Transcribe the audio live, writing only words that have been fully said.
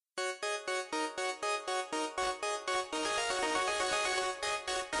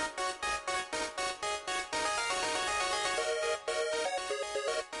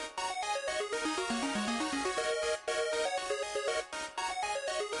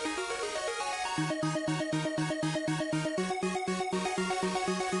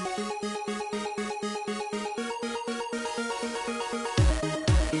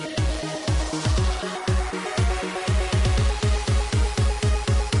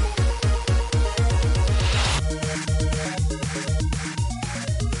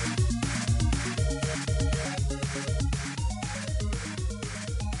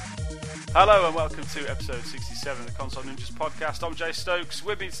Hello and welcome to episode 67 of the ConsoleNinjas podcast. I'm Jay Stokes.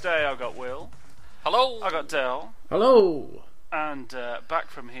 With me today I've got Will. Hello. I got Del. Hello. And back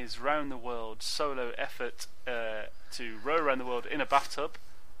from his round the world solo effort to row around the world in a bathtub,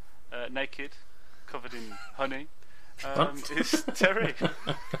 naked, covered in honey, is Terry.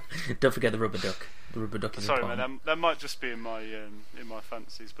 Don't forget the rubber duck. The rubber duck is Sorry, important. man, that might just be in my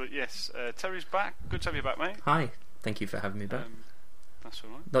fantasies, but yes, Terry's back. Good to have you back, mate. Hi. Thank you for having me back. That's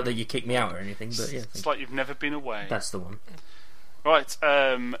all right. Not that you kicked me out or anything, but yeah. It's like you've never been away. That's the one. Right,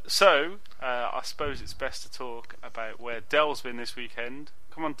 so I suppose it's best to talk about where Del's been this weekend.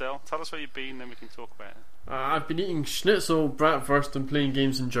 Come on, Del, tell us where you've been, then we can talk about it. I've been eating schnitzel, bratwurst and playing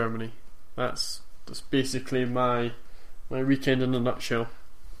games in Germany. That's basically my weekend in a nutshell.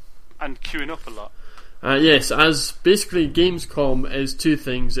 And queuing up a lot. Yes, as basically Gamescom is two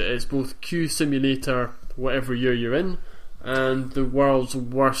things. It is both queue simulator, whatever year you're in, and the world's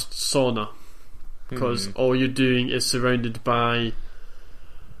worst sauna, because all you're doing is surrounded by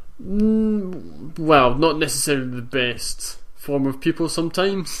well, not necessarily the best form of people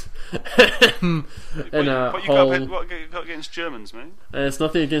sometimes. in a hall. What you got against Germans, mate? It's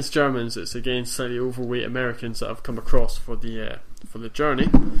nothing against Germans. It's against slightly overweight Americans that I've come across for the journey.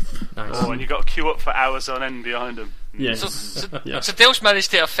 Nice. Oh, and you got to queue up for hours on end behind them. Yes. So Dale's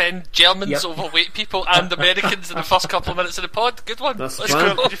managed to offend Germans, overweight people, and Americans in the first couple of minutes of the pod. Good one. That's Let's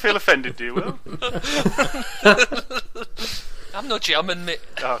fine. go. Did you feel offended, do you, Will? I'm not German, mate.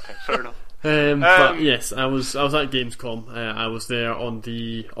 Oh, okay, fair enough. But yes, I was at Gamescom. I was there on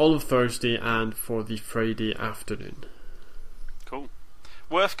all of Thursday and for the Friday afternoon. Cool.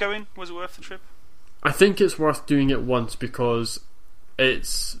 Worth going? Was it worth the trip? I think it's worth doing it once because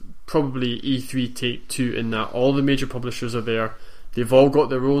it's probably E3 Take 2 in that all the major publishers are there. They've all got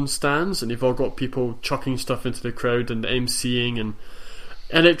their own stands and they've all got people chucking stuff into the crowd and emceeing, and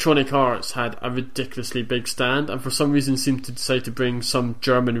Electronic Arts had a ridiculously big stand and for some reason seemed to decide to bring some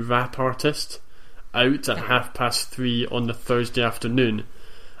German rap artist out at 3:30 on the Thursday afternoon,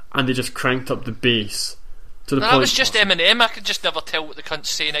 and they just cranked up the bass to the point. That was just Eminem. I could just never tell what the cunt's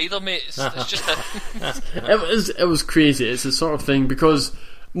saying either, mate. It's just It was crazy. It's the sort of thing, because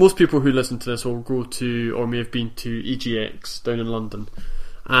most people who listen to this will go to or may have been to EGX down in London,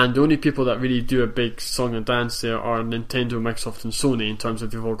 and the only people that really do a big song and dance there are Nintendo, Microsoft and Sony, in terms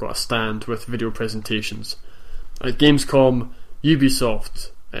of they've all got a stand with video presentations. At Gamescom, Ubisoft,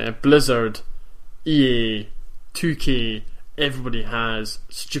 Blizzard, EA, 2K, everybody has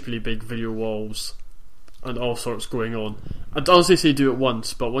stupidly big video walls and all sorts going on. I'd honestly say do it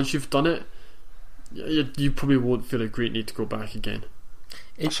once, but once you've done it, you probably won't feel a great need to go back again.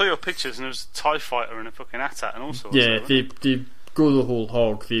 I saw your pictures and there was a TIE fighter and a fucking AT-AT and all sorts. Yeah, they go the whole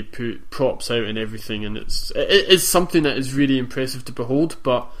hog. They put props out and everything, and it's something that is really impressive to behold.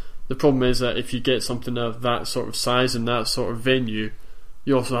 But the problem is that if you get something of that sort of size and that sort of venue,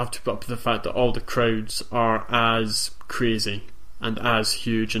 you also have to put up with the fact that all the crowds are as crazy and as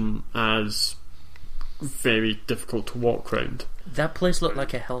huge and as very difficult to walk round. That place looked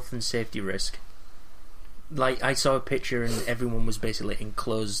like a health and safety risk. Like, I saw a picture and everyone was basically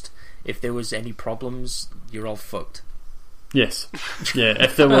enclosed. If there was any problems, you're all fucked. Yes. Yeah,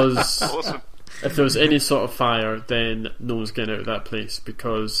 if there was Awesome. if there was any sort of fire, then no one's getting out of that place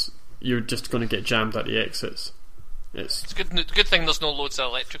because you're just going to get jammed at the exits. it's good thing there's no loads of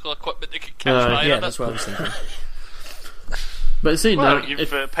electrical equipment that could catch fire. Yeah, in that's it. what I was thinking. But saying Well, that,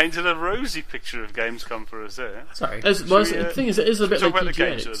 you've painted a rosy picture of Gamescom for us there. Sorry. the thing is, it is a bit talk like about the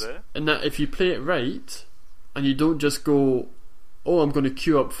games that EGX, are there? in that if you play it right and you don't just go, oh, I'm going to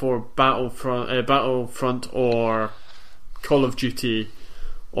queue up for Battlefront or Call of Duty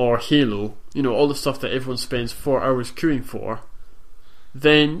or Halo, all the stuff that everyone spends 4 hours queuing for,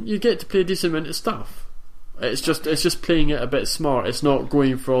 then you get to play a decent amount of stuff. It's just playing it a bit smart. It's not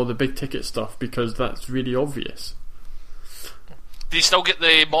going for all the big ticket stuff because that's really obvious. Do you still get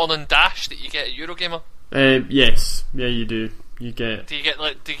the morning dash that you get at Eurogamer? Yes, yeah, you do. Do you get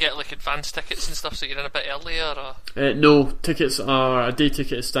like advanced tickets and stuff so you're in a bit earlier? Or? No, tickets are a day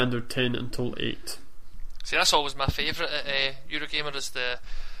ticket is standard 10 until 8. See, that's always my favourite at Eurogamer is the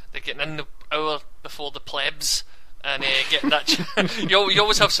getting in the hour before the plebs and get that. You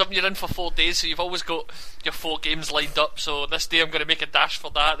always have something you're in for 4 days, so you've always got your 4 games lined up. So this day I'm going to make a dash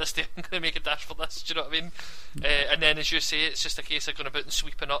for that. This day I'm going to make a dash for this. Do you know what I mean? And then, as you say, it's just a case of going about and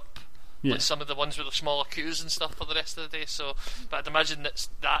sweeping up like some of the ones with the smaller queues and stuff for the rest of the day. So, but I'd imagine it's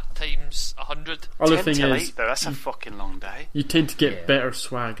that times 100. Other 10 thing till is, 8 though, that's a fucking long day. you tend to get better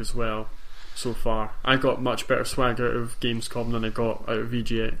swag as well. So far, I got much better swag out of Gamescom than I got out of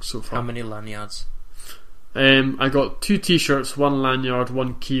VGX so far. How many lanyards? I got 2 t-shirts, 1 lanyard,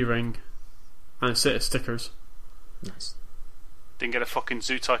 1 keyring, and a set of stickers. Nice. Didn't get a fucking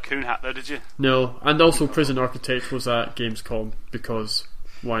Zoo Tycoon hat though, did you? No, and also Prison Architect was at Gamescom, because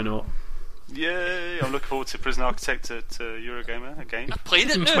why not? Yay! I'm looking forward to Prison Architect to Eurogamer again. I played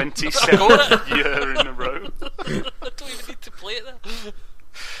it now. 27th year in a row. I don't even need to play it now.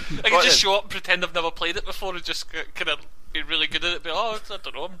 I can just show up and pretend I've never played it before and just kind of be really good at it. I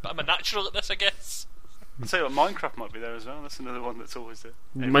don't know, I'm a natural at this, I guess. I'll tell you what, Minecraft might be there as well. That's another one that's always there.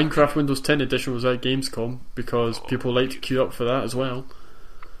 Minecraft Windows 10 edition was at Gamescom, because people like to queue up for that as well.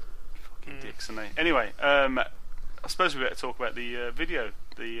 Fucking dicks, and they. Anyway, I suppose we better talk about the video,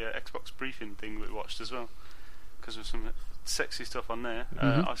 the Xbox briefing thing we watched as well, because there's some sexy stuff on there.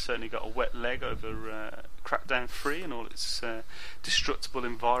 I certainly got a wet leg over Crackdown 3 and all its destructible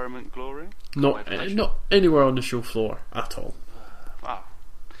environment glory. Not anywhere on the show floor at all. Wow.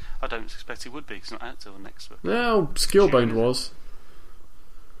 I don't expect it would be, because it's not out till next week. Well, Scalebound was.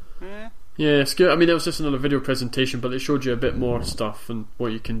 Yeah. Yeah, I mean, it was just another video presentation, but it showed you a bit more stuff and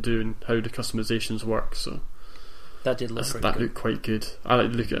what you can do and how the customizations work. So that did look pretty that good. looked quite good. I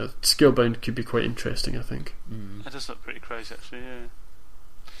like to look at it. Scalebound could be quite interesting, I think. That does look pretty crazy, actually.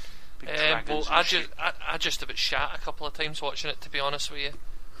 Yeah. Well, I just about shat a couple of times watching it, to be honest with you.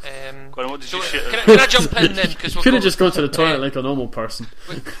 Go on, what did you shit? Can I jump in then? Cause you could have just gone to the toilet like a normal person.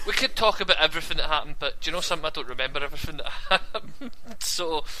 We could talk about everything that happened, but do you know something? I don't remember everything that happened.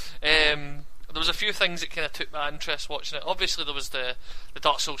 So there was a few things that kind of took my interest watching it. Obviously, there was the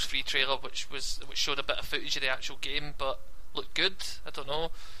Dark Souls 3 trailer, which showed a bit of footage of the actual game, but looked good. I don't know.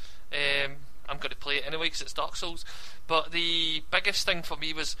 I'm going to play it anyway because it's Dark Souls. But the biggest thing for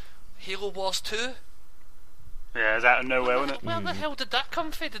me was Halo Wars 2. Yeah, it's out of nowhere, wasn't it? Where the hell did that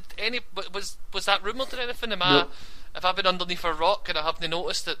come from? Was that rumoured or anything? Nope. Have I been underneath a rock and I haven't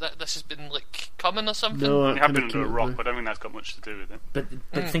noticed that this has been like coming or something? No, You have been under a rock, but I don't think that's got much to do with it.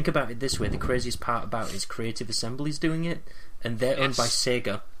 But think about it this way: the craziest part about it is Creative Assembly's doing it, and they're owned by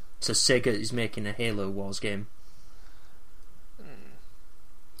Sega. So Sega is making a Halo Wars game.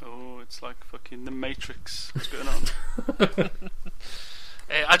 Oh, it's like fucking The Matrix. What's going on?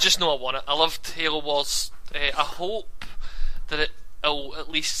 I just know I want it. I loved Halo Wars. I hope that it'll at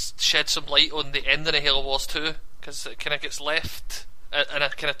least shed some light on the ending of Halo Wars 2, because it kind of gets left in a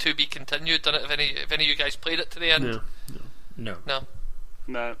kind of to be continued. Don't it? If any of you guys played it to the end? No.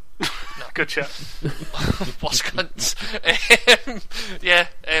 Good chat. Was cunts.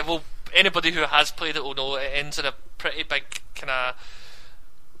 Well, anybody who has played it will know it ends in a pretty big kind of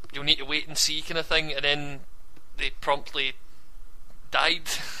you'll need to wait and see kind of thing, and then they promptly died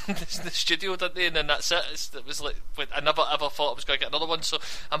in the studio, didn't they? And then that's it. It was like I never ever thought I was going to get another one. So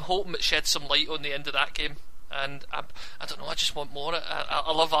I'm hoping it sheds some light on the end of that game. And I don't know. I just want more.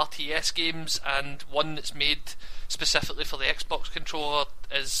 I love RTS games, and one that's made specifically for the Xbox controller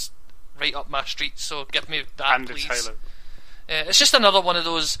is right up my street. So give me that, and please. It's Halo. It's just another one of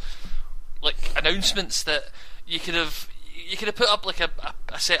those like announcements that you could have put up like a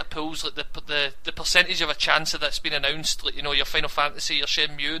set of polls, like the percentage of a chance of that's been announced, like your Final Fantasy, your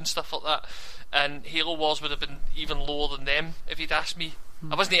Shenmue and stuff like that, and Halo Wars would have been even lower than them if you'd asked me.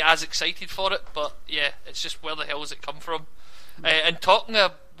 I wasn't as excited for it, but yeah, it's just where the hell has it come from? And talking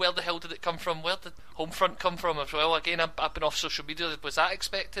of where the hell did it come from, where did Homefront come from as well? Again, I've been off social media. Was that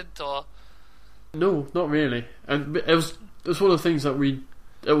expected or? No, not really. And it was one of the things that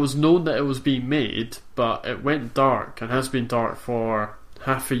it was known that it was being made, but it went dark and has been dark for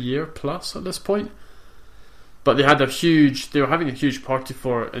half a year plus at this point. But they were having a huge party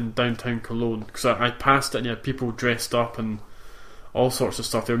for it in downtown Cologne, because I passed it and you had people dressed up and all sorts of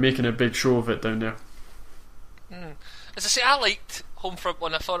stuff. They were making a big show of it down there. As I say, I liked Homefront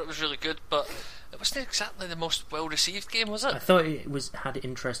 1. I thought it was really good, but it wasn't exactly the most well received game, was it? I thought it had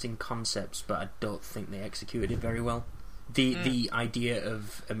interesting concepts, but I don't think they executed it very well. The idea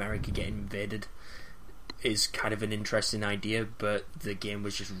of America getting invaded is kind of an interesting idea, but the game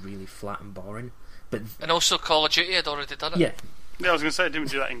was just really flat and boring. And also Call of Duty had already done it. Yeah, I was going to say, I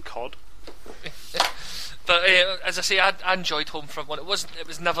didn't do that in COD. But as I say, I enjoyed Homefront 1. It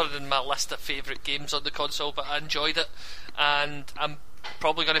was never in my list of favourite games on the console, but I enjoyed it, and I'm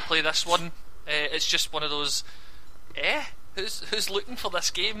probably going to play this one. It's just one of those Who's looking for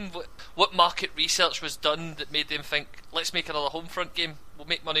this game? What market research was done that made them think, let's make another Homefront game, we'll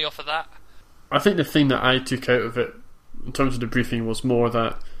make money off of that? I think the thing that I took out of it, in terms of the briefing, was more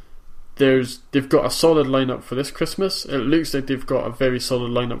that they've got a solid lineup for this Christmas. It looks like they've got a very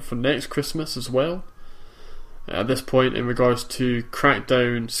solid lineup for next Christmas as well. At this point, in regards to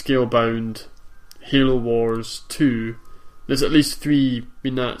Crackdown, Scalebound, Halo Wars 2, there's at least 3,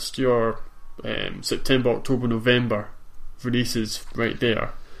 that's your September, October, November releases right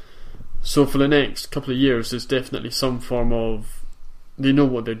there. So for the next couple of years, there's definitely some form of, they know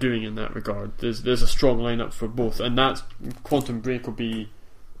what they're doing in that regard. There's a strong lineup for both, and that's Quantum Break will be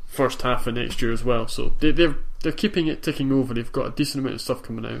first half of next year as well. So they're keeping it ticking over. They've got a decent amount of stuff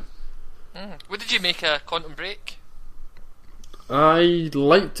coming out. What did you make of Quantum Break? I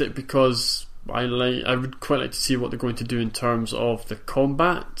liked it because I would quite like to see what they're going to do in terms of the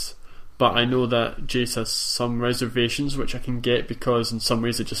combat. But I know that Jace has some reservations, which I can get, because in some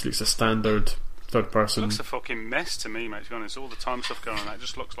ways it just looks a standard third person. It looks a fucking mess to me, mate, to be honest. All the time stuff going on, it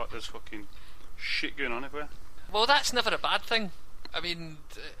just looks like there's fucking shit going on everywhere. Well, that's never a bad thing. I mean,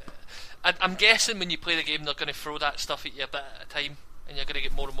 I'm guessing when you play the game they're going to throw that stuff at you a bit at a time, and you're going to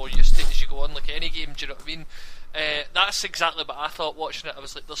get more and more used to it as you go on, like any game, do you know what I mean? That's exactly what I thought watching it. I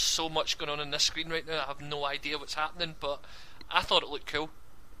was like, there's so much going on this screen right now, I have no idea what's happening, but I thought it looked cool.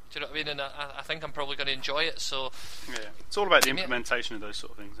 Do you know what I mean? And I think I'm probably going to enjoy it. So yeah, it's all about the implementation of those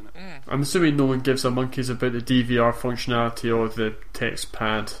sort of things, isn't it? I'm assuming no one gives a monkeys about the DVR functionality or the text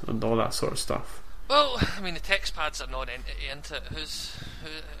pad and all that sort of stuff. Well, I mean, the text pads are non-entity, isn't it?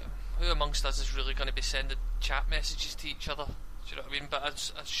 Who amongst us is really going to be sending chat messages to each other? Do you know what I mean? But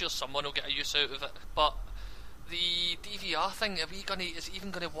I'm sure someone will get a use out of it. But the DVR thing, is it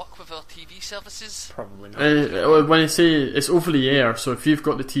even going to work with our TV services? Probably not. When I say it's over the air, so if you've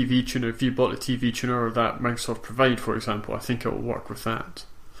got the TV tuner, if you bought the TV tuner that Microsoft provide, for example, I think it will work with that.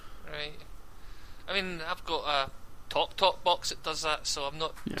 Right. I mean, I've got a talk box that does that, so I'm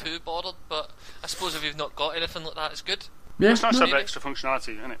not too bothered, but I suppose if you've not got anything like that, it's good. Yeah, it's nice to have extra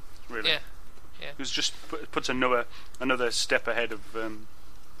functionality, isn't it? Really. Yeah. It just puts another step ahead of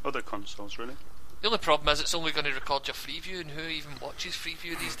other consoles, really. The only problem is it's only going to record your Freeview, and who even watches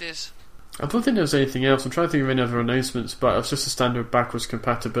Freeview these days? I don't think there's anything else. I'm trying to think of any other announcements, but it's just a standard backwards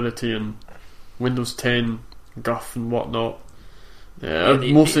compatibility and Windows 10 guff and whatnot.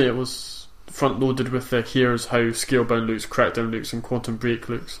 Mostly it was front loaded with here's how Scalebound looks, Crackdown looks, and Quantum Break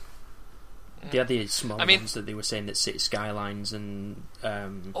looks. The other small ones that they were saying, that City Skylines and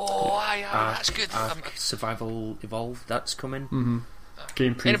that's good. Ark Survival Evolved, that's coming. Mm-hmm.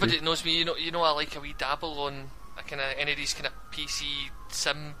 Game preview. Anybody that knows me, you know I like a wee dabble on any of these kind of PC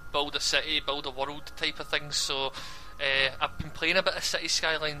sim, build a city, build a world type of things. So I've been playing a bit of City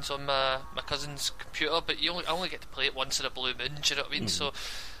Skylines on my cousin's computer, but I only get to play it once in a blue moon. Do you know what I mean? So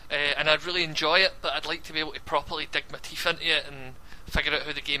and I'd really enjoy it, but I'd like to be able to properly dig my teeth into it and figure out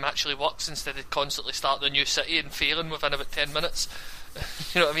how the game actually works, instead of constantly starting a new city and failing within about 10 minutes.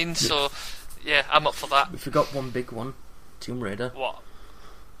 You know what I mean? Yeah. So yeah, I'm up for that. We forgot one big one: Tomb Raider. What?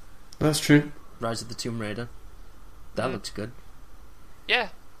 That's true. Rise of the Tomb Raider. That looks good. Yeah.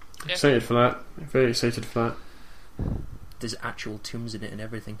 Excited for that. Very excited for that. There's actual tombs in it and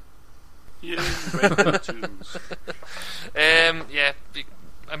everything. Yeah, regular tombs. Yeah.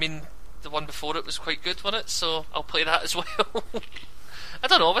 I mean, the one before it was quite good, wasn't it? So I'll play that as well. I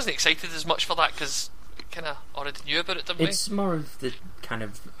don't know. I wasn't excited as much for that because kind of already knew about it, didn't we? It's more of the kind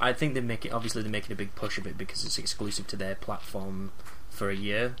of. I think they're making a big push of it because it's exclusive to their platform for a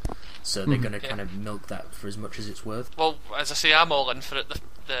year, so they're going to kind of milk that for as much as it's worth. Well, as I say, I'm all in for it.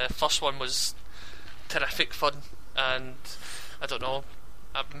 The first one was terrific fun, and I don't know,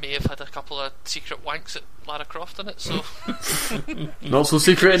 I may have had a couple of secret wanks at Lara Croft in it, so not so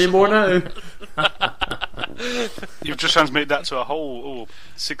secret anymore now. You've just transmitted that to a whole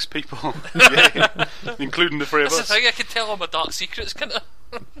 6 people, yeah, including the 3 of us. That's the thing, I can tell all my dark secrets, can't I?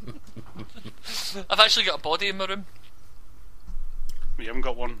 I've actually got a body in my room. You haven't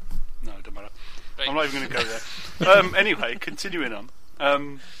got one? No, it doesn't matter. Right. I'm not even going to go there. Anyway, continuing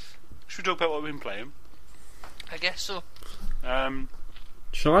on. Should we talk about what we've been playing? I guess so.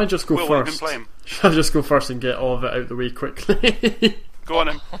 Shall I just go first? What have you been playing? Shall I just go first and get all of it out of the way quickly? Go on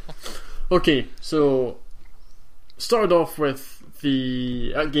then. Okay, so started off with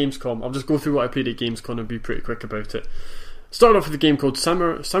at Gamescom. I'll just go through what I played at Gamescom and be pretty quick about it. Started off with a game called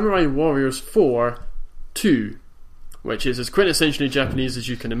Samurai Warriors 4 2, which is as quintessentially Japanese as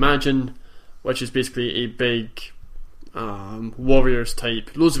you can imagine, which is basically a big Warriors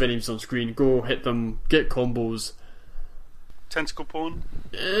type, loads of enemies on screen, go hit them, get combos, tentacle porn?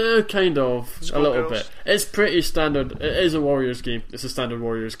 Kind of, a little bit. It's pretty standard. It is a Warriors game. It's a standard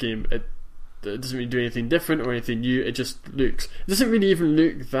Warriors game. It doesn't really do anything different or anything new. It just looks. It doesn't really even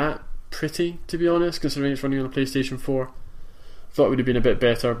look that pretty, to be honest, considering it's running on a PlayStation 4. Thought it would have been a bit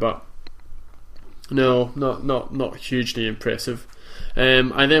better, but no, not hugely impressive.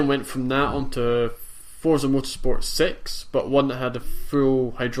 I then went from that onto Forza Motorsport 6, but one that had a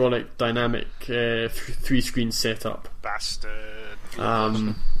full hydraulic dynamic 3-screen setup. Bastard.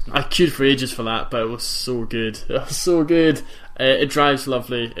 I queued for ages for that, but it was so good. It was so good. It drives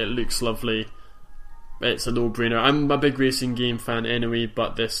lovely, it looks lovely. It's a no-brainer. I'm a big racing game fan anyway,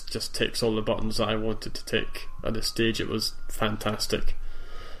 but this just ticks all the buttons that I wanted to tick at this stage. It was fantastic.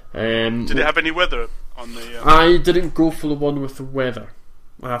 Did it have any weather on the... I didn't go for the one with the weather,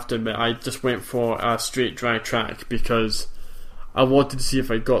 I have to admit. I just went for a straight dry track because I wanted to see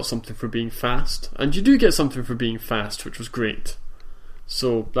if I got something for being fast. And you do get something for being fast, which was great.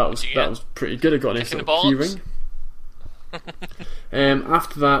 So that was pretty good. I got a nice little keyring.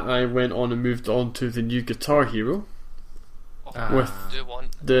 After that, I went on and moved on to the new Guitar Hero with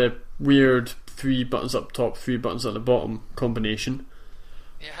the weird 3 buttons up top, 3 buttons at the bottom combination.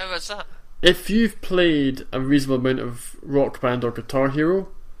 Yeah, how is that? If you've played a reasonable amount of Rock Band or Guitar Hero,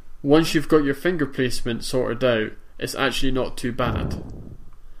 once you've got your finger placement sorted out, it's actually not too bad.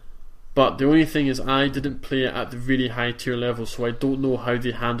 But the only thing is, I didn't play it at the really high tier level, so I don't know how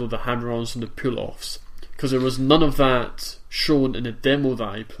they handle the hammer-ons and the pull-offs. Because there was none of that shown in the demo that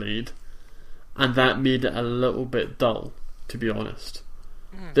I played, and that made it a little bit dull, to be honest.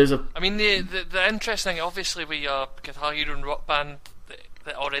 I mean, the interesting, obviously, with your Guitar Hero and Rock Band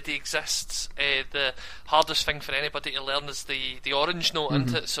that already exists, the hardest thing for anybody to learn is the orange note,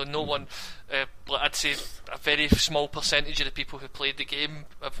 isn't it? So no one, I'd say a very small percentage of the people who played the game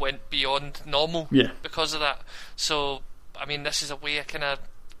have went beyond normal because of that. So, I mean, this is a way of kind of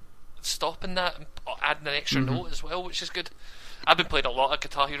stopping that and adding an extra note as well, which is good. I've been playing a lot of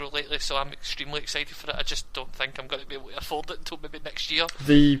Guitar Hero lately, so I'm extremely excited for it. I just don't think I'm going to be able to afford it until maybe next year.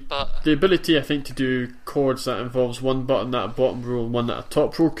 The ability, I think, to do chords that involves one button at a bottom row and one at a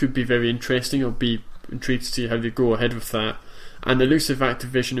top row could be very interesting. I'll be intrigued to see how they go ahead with that. And it looks like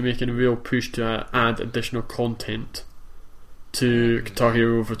Activision are making a real push to add additional content to Guitar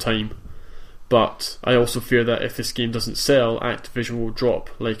Hero over time. But I also fear that if this game doesn't sell, Activision will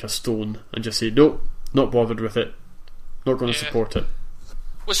drop like a stone and just say, nope, not bothered with it. Not going to support it.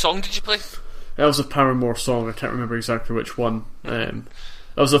 What song did you play? That was a Paramore song. I can't remember exactly which one. That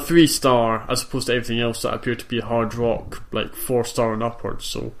was a 3-star as opposed to everything else that appeared to be hard rock, like 4-star and upwards.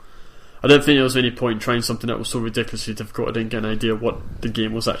 So I don't think there was any point trying something that was so ridiculously difficult. I didn't get an idea what the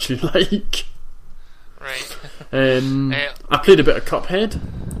game was actually like. Right. I played a bit of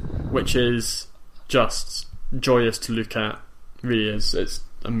Cuphead, which is just joyous to look at. It really is. It's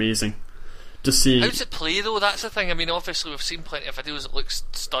amazing. Just seeing. How does it play though? That's the thing. I mean, obviously we've seen plenty of videos that looks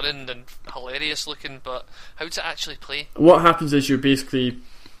stunning and hilarious looking, but how does it actually play? What happens is you're basically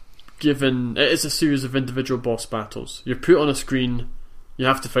given. It is a series of individual boss battles. You're put on a screen. You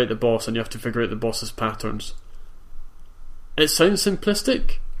have to fight the boss, and you have to figure out the boss's patterns. It sounds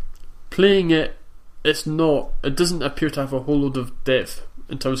simplistic. Playing it, it's not. It doesn't appear to have a whole load of depth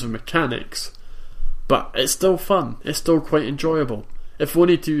in terms of mechanics, but it's still fun. It's still quite enjoyable. If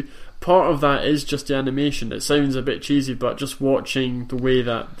only to. Part of that is just the animation. It sounds a bit cheesy, but just watching the way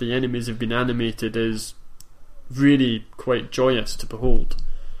that the enemies have been animated is really quite joyous to behold.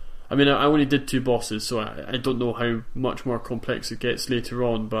 I mean, I only did 2 bosses, so I don't know how much more complex it gets later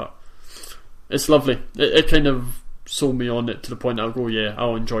on, but it's lovely. It kind of sold me on it to the point that I'll go, yeah,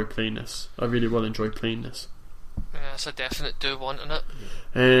 I'll enjoy playing this. I really will enjoy playing this. Yeah, it's a definite do want in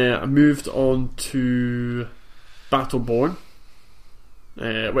it. I moved on to Battleborn.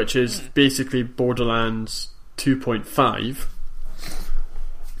 Which is basically Borderlands 2.5,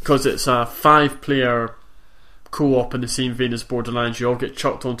 because it's a 5-player co-op in the same vein as Borderlands. You all get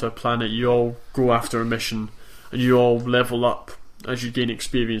chucked onto a planet, you all go after a mission, and you all level up as you gain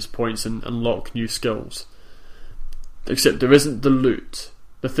experience points and unlock new skills. Except there isn't the loot.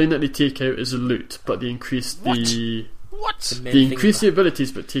 The thing that they take out is the loot, but they increase the They increase the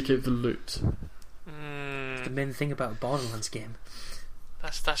abilities but take out the loot. The main thing about a Borderlands game.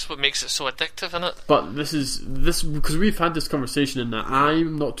 That's what makes it so addictive, isn't it? But this because we've had this conversation in that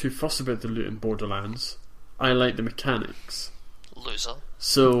I'm not too fussed about the loot in Borderlands. I like the mechanics. Loser.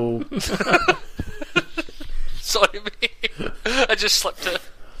 So sorry, mate. I just slipped it.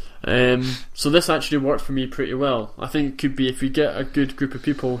 So this actually worked for me pretty well. I think it could be, if we get a good group of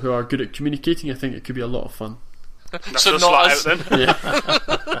people who are good at communicating, I think it could be a lot of fun. So That's not us. us. Out then. Yeah.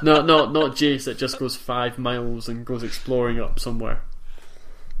 Not Jace that just goes 5 miles and goes exploring up somewhere.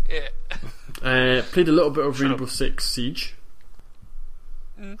 Yeah. Played a little bit of Shut Rainbow Six Siege,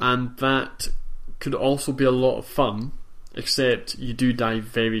 and that could also be a lot of fun, except you do die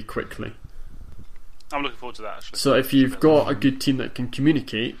very quickly. I'm looking forward to that actually. So if you've got a good team that can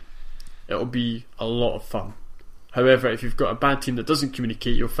communicate, it'll be a lot of fun. However, if you've got a bad team that doesn't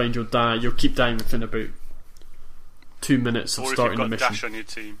communicate, you'll find you'll keep dying within about 2 minutes of or if starting you've the got mission. Dash on your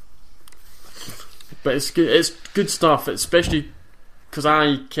team. But it's good stuff, especially because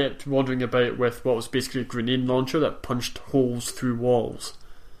I kept wandering about with what was basically a grenade launcher that punched holes through walls.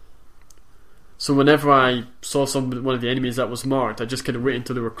 So whenever I saw one of the enemies that was marked, I just kind of waited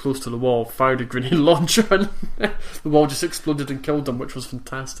until they were close to the wall, fired a grenade launcher, and the wall just exploded and killed them, which was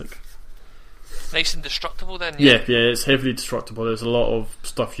fantastic. Nice and destructible then. Yeah, it's heavily destructible. There's a lot of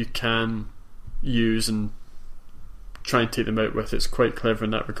stuff you can use and try and take them out with. It's quite clever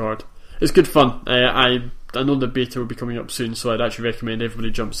in that regard. It's good fun. I know the beta will be coming up soon, so I'd actually recommend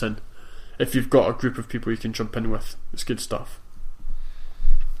everybody jumps in. If you've got a group of people you can jump in with, it's good stuff.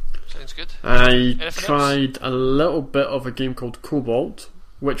 Sounds good. I Anything tried a little bit of a game called Cobalt,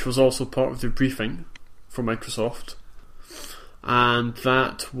 which was also part of the briefing for Microsoft, and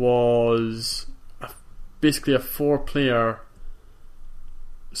that was basically a 4-player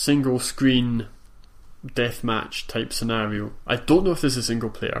single screen deathmatch type scenario. I don't know if this is single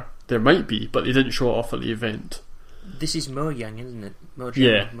player. There might be, but they didn't show it off at the event. This is Mojang, isn't it?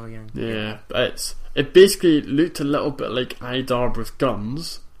 Yeah. Mojang. Yeah, but it basically looked a little bit like IDARB with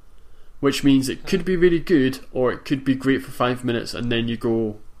guns, which means it could be really good or it could be great for 5 minutes and then you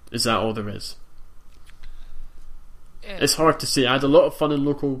go, is that all there is? Yeah. It's hard to say. I had a lot of fun in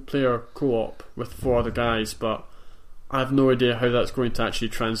local player co-op with 4 other guys, but I have no idea how that's going to actually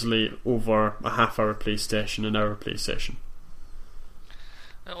translate over a half-hour play session, an hour play session.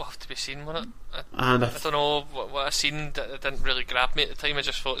 It'll have to be seen, won't it? And I don't know what I seen that didn't really grab me at the time. I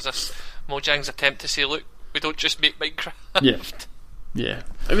just thought it was this Mojang's attempt to say, look, we don't just make Minecraft. Yeah.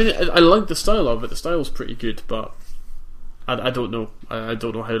 I mean, I like the style of it. The style's pretty good, but I don't know. I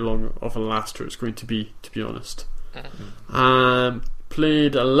don't know how long of a laster it's going to be honest.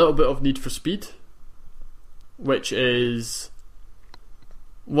 Played a little bit of Need for Speed, which is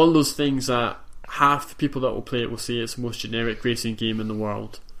one of those things that half the people that will play it will say it's the most generic racing game in the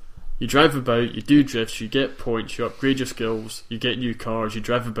world. You drive about, you do drifts, you get points, you upgrade your skills, you get new cars, you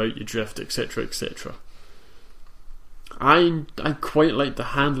drive about, you drift, etc, etc. I quite like the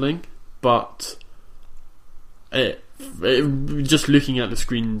handling, but just looking at the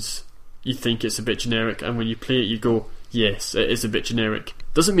screens, you think it's a bit generic, and when you play it, you go, yes, it is a bit generic.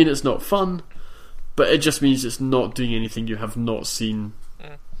 Doesn't mean it's not fun, but it just means it's not doing anything you have not seen.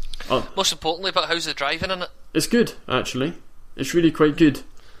 Most importantly, but how's the driving in it? It's good, actually. It's really quite good.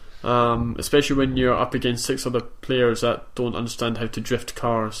 Especially when you're up against 6 other players that don't understand how to drift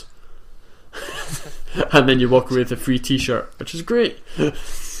cars. And then you walk away with a free t-shirt, which is great.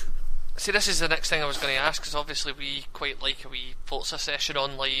 See, this is the next thing I was going to ask, because obviously we quite like a wee Forza session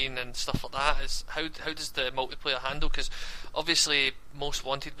online and stuff like that. Is how does the multiplayer handle? Because obviously Most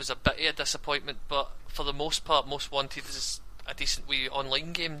Wanted was a bit of a disappointment, but for the most part, Most Wanted is a decent wee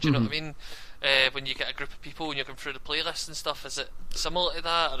online game. Do you know what I mean? When you get a group of people and you go through the playlist and stuff, is it similar to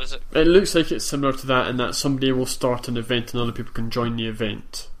that, or is it? It looks like it's similar to that in that somebody will start an event and other people can join the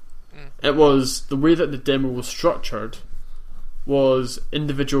event. It was the way that the demo was structured was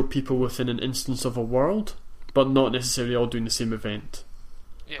individual people within an instance of a world, but not necessarily all doing the same event.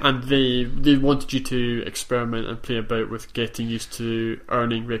 Yeah. And they wanted you to experiment and play about with getting used to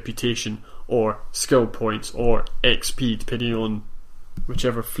earning reputation or skill points or XP, depending on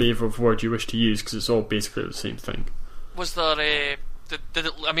whichever flavour of word you wish to use, because it's all basically the same thing. Was there did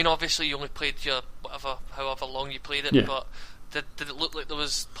it? I mean, obviously you only played your however long you played it, but did it look like there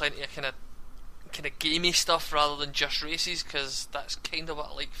was plenty of kind of gamey stuff rather than just races? Because that's kind of what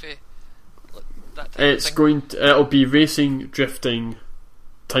I like for that type of thing. It'll be racing, drifting,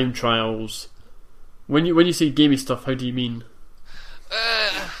 time trials. When you say gamey stuff, how do you mean?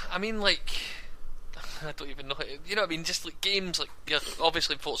 I mean, like, I don't even know how to, you know what I mean, just like games, like, you're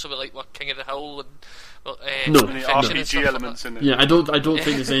obviously Forza with like King of the Hill and RPG elements in it. Yeah, I don't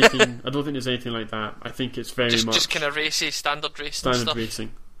think there's anything. I don't think there's anything like that. I think it's very much just kind of racy, standard racing stuff.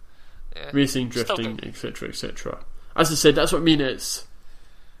 Racing, yeah. racing, drifting, etc., etc. As I said, that's what I mean. It's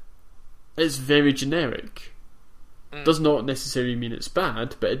very generic. Does not necessarily mean it's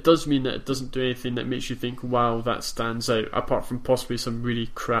bad, but it does mean that it doesn't do anything that makes you think, wow, that stands out, apart from possibly some really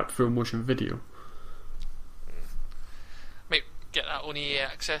crap full motion video. get that on EA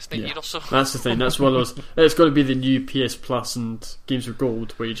Access in a year or so. That's the thing. That's one of those. It's got to be the new PS Plus and Games with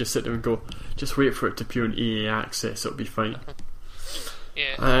Gold, where you just sit there and go, just wait for it to appear on EA Access. It'll be fine.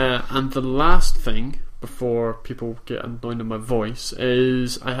 Yeah. And the last thing before people get annoyed at my voice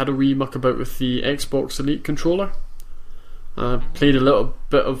is I had a wee muck about with the Xbox Elite controller. Played a little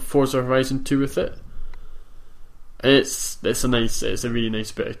bit of Forza Horizon 2 with it. It's a really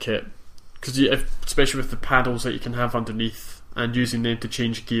nice bit of kit, because especially with the paddles that you can have underneath and using them to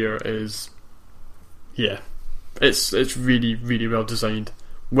change gear it's really, really well designed.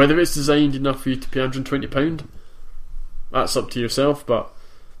 Whether it's designed enough for you to pay £120, that's up to yourself, but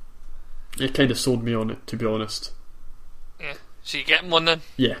it kind of sold me on it, to be honest. Yeah. So you getting one then?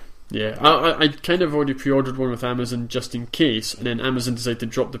 Yeah. I kind of already pre-ordered one with Amazon just in case, and then Amazon decided to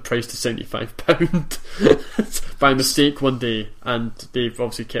drop the price to £75 by mistake one day, and they've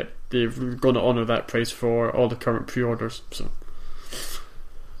obviously they've going to honour that price for all the current pre-orders. So,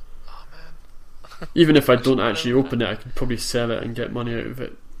 oh man! Even if I don't actually open it, I can probably sell it and get money out of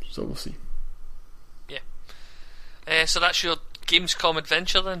it. So we'll see. Yeah. So that's your Gamescom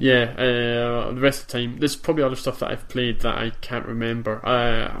adventure then? Yeah, the rest of the time there's probably other stuff that I've played that I can't remember.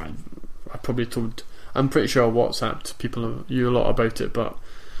 I probably I'm pretty sure I WhatsApped you a lot about it, but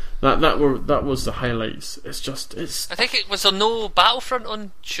that was the highlights. I think it was there no Battlefront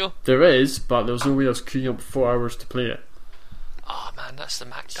on show? There is, but there was no way I was queuing up 4 hours to play it. Oh man, that's the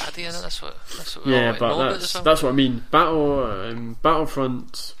Mac Daddy, isn't it? That's what we yeah, all but know that's what I mean.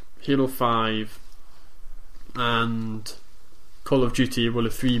 Battlefront, Halo 5 and Call of Duty were the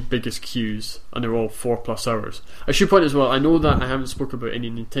 3 biggest queues, and they were all 4+ hours. I should point as well, I know that I haven't spoken about any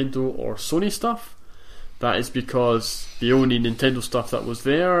Nintendo or Sony stuff. That is because the only Nintendo stuff that was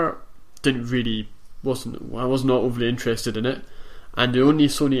there I was not overly interested in it, and the only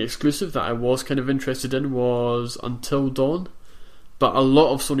Sony exclusive that I was kind of interested in was Until Dawn, but a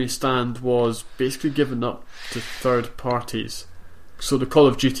lot of Sony's stand was basically given up to third parties. So the Call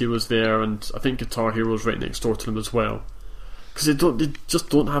of Duty was there, and I think Guitar Hero was right next door to them as well. Because they just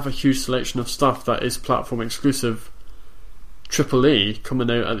don't have a huge selection of stuff that is platform exclusive AAA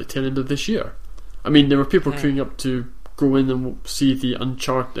coming out at the tail end of this year. I mean, there were people queuing up to go in and see the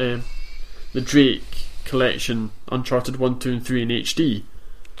the Drake collection, Uncharted 1, 2 and 3 in HD.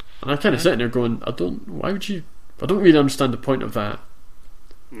 And I kind of sitting there going, I don't really understand the point of that.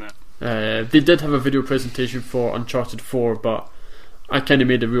 No. They did have a video presentation for Uncharted 4, but I kind of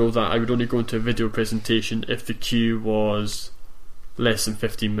made a rule that I would only go into a video presentation if the queue was less than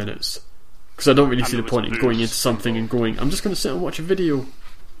 15 minutes, because I don't really see the point in going into something and going, I'm just going to sit and watch a video.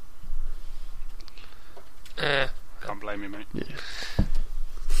 Can't blame you, mate. Yeah.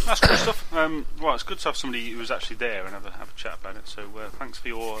 That's good stuff. Well, it's good to have somebody who was actually there and have a chat about it. So thanks for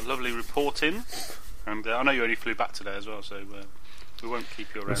your lovely reporting. And I know you only flew back today as well, so we won't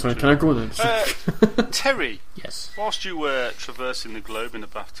keep you around. Sorry, can I go then? Terry, yes. Whilst you were traversing the globe in a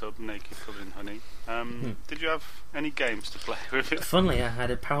bathtub, naked, covered in honey, did you have any games to play with it? Funnily, I had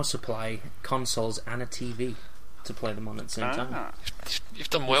a power supply, consoles, and a TV to play them on at the same time.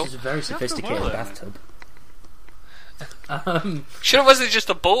 You've done well. It's a very sophisticated bathtub. Sure, it wasn't just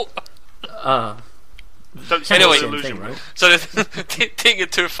a boat. Don't say anyway, illusion, right? So take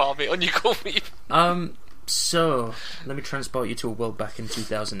it too far, mate. On you go, mate. So let me transport you to a world back in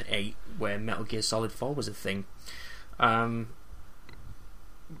 2008 where Metal Gear Solid 4 was a thing.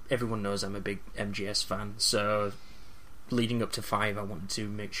 Everyone knows I'm a big MGS fan, so leading up to 5 I wanted to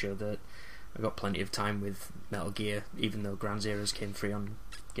make sure that I got plenty of time with Metal Gear, even though Ground Zeroes came free on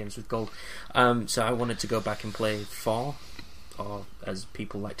Games with Gold. So I wanted to go back and play 4, or as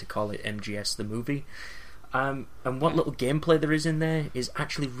people like to call it, MGS the movie. And what little gameplay there is in there is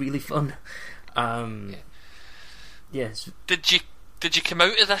actually really fun. Yes. Did you come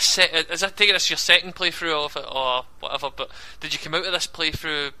out of this set? Is I taking this your second playthrough of it or whatever? But did you come out of this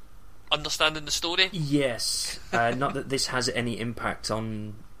playthrough understanding the story? Yes. Not that this has any impact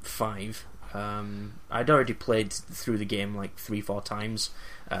on 5. I'd already played through the game like 3-4 times.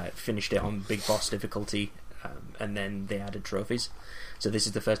 Finished it on big boss difficulty, and then they added trophies. So this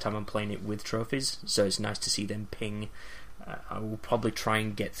is the first time I'm playing it with trophies. So it's nice to see them ping. I will probably try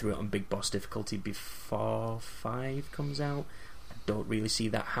and get through it on big boss difficulty before 5 comes out. I don't really see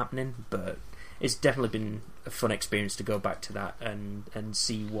that happening, but it's definitely been a fun experience to go back to that and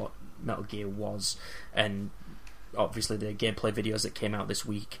see what Metal Gear was. And obviously the gameplay videos that came out this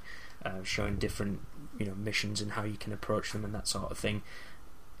week, showing different missions and how you can approach them and that sort of thing.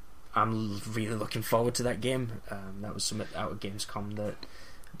 I'm really looking forward to that game. That was something out of Gamescom that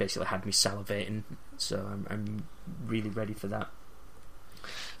basically had me salivating, so I'm really ready for that.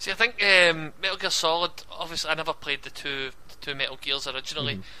 See, I think Metal Gear Solid, obviously I never played the two Metal Gears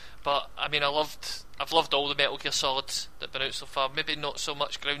originally. But I mean, I've loved all the Metal Gear Solids that've been out so far. Maybe not so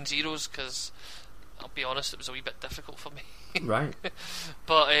much Ground Zeroes, because I'll be honest, it was a wee bit difficult for me. Right.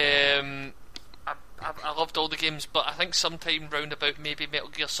 But I loved all the games. But I think sometime round about maybe Metal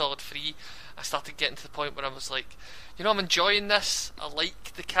Gear Solid 3, I started getting to the point where I was like, I'm enjoying this. I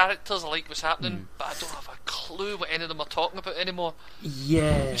like the characters. I like what's happening, but I don't have a clue what any of them are talking about anymore.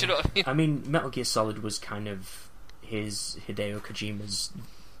 Yeah. Do you know what I mean? I mean, Metal Gear Solid was kind of Hideo Kojima's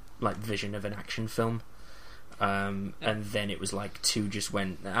like vision of an action film, and then it was like 2 just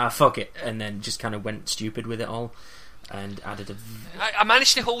went fuck it, and then just kind of went stupid with it all. And added I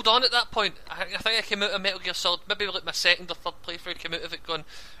managed to hold on at that point. I think I came out of Metal Gear Solid, maybe like my second or third playthrough, came out of it going,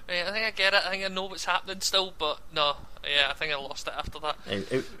 right, I think I get it, I think I know what's happening still, but no, I think I lost it after that.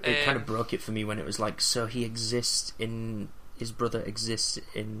 It kind of broke it for me when it was like, so he exists in, his brother exists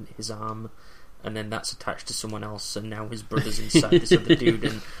in his arm, and then that's attached to someone else, and now his brother's inside this other dude,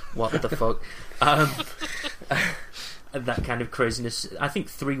 and what the fuck. That kind of craziness. I think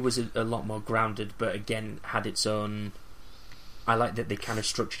 3 was a lot more grounded, but again had its own. I like that they kind of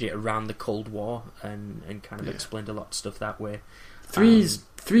structured it around the Cold War and kind of explained a lot of stuff that way.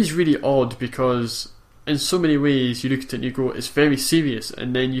 3's really odd because in so many ways you look at it and you go, it's very serious,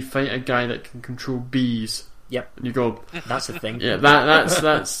 and then you fight a guy that can control bees. Yep. And you go, that's the thing. Yeah,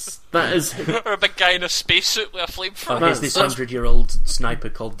 that is. Or a big guy in a spacesuit with a flamethrower. Here's this 100-year-old sniper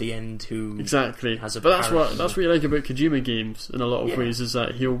called The End who exactly has a. But that's what you like about Kojima games in a lot of ways, is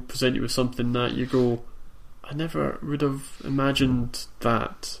that he'll present you with something that you go, I never would have imagined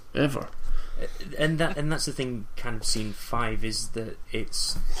that ever. And that's the thing. Kind of seeing 5 is that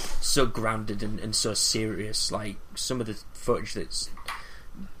it's so grounded and so serious. Like some of the footage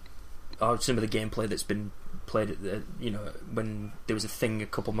some of the gameplay that's been played at the, when there was a thing a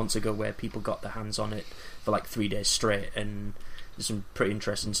couple months ago where people got their hands on it for like 3 days straight, and some pretty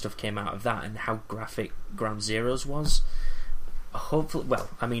interesting stuff came out of that, and how graphic Ground Zeroes was. Hopefully, well,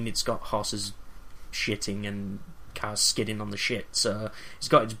 I mean, it's got horses shitting and cars skidding on the shit, so it's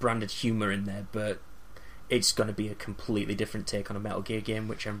got its branded humour in there, but it's going to be a completely different take on a Metal Gear game,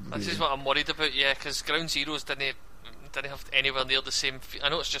 which This is what I'm worried about, because Ground Zeroes didn't have anywhere near the same. I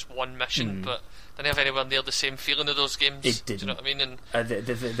know it's just one mission, but didn't have anywhere near the same feeling of those games. It didn't. Do you know what I mean? And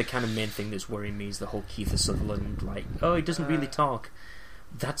the kind of main thing that's worrying me is the whole Keith Sutherland, like, he doesn't really talk.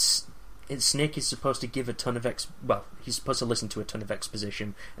 Snake is supposed to give a ton of he's supposed to listen to a ton of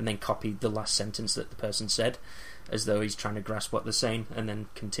exposition and then copy the last sentence that the person said, as though he's trying to grasp what they're saying, and then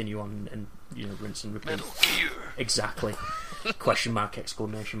continue on and rinse and repeat. Metal Gear. Exactly. Question mark,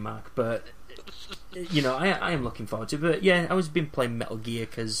 exclamation mark. But I am looking forward to it. But yeah, I was been playing Metal Gear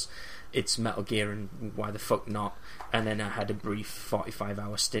because it's Metal Gear, and why the fuck not? And then I had a brief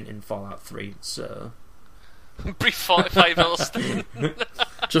 45-hour stint in Fallout 3. So brief 45-hour stint.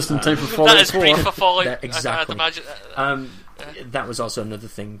 Just in time for Fallout 4. That is brief for Fallout. Exactly. I'd imagine. That was also another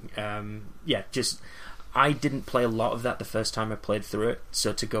thing. I didn't play a lot of that the first time I played through it,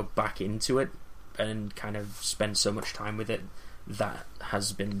 so to go back into it and kind of spend so much time with it, that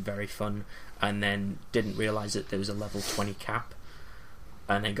has been very fun. And then didn't realise that there was a level 20 cap,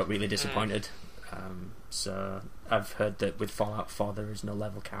 and then got really disappointed. So I've heard that with Fallout 4 there is no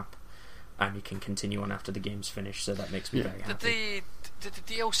level cap, and you can continue on after the game's finished, so that makes me very happy. Did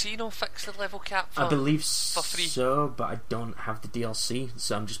the DLC not fix the level cap for, I believe for free? So, but I don't have the DLC,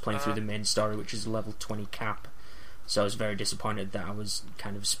 so I'm just playing through the main story, which is a level 20 cap. So I was very disappointed that I was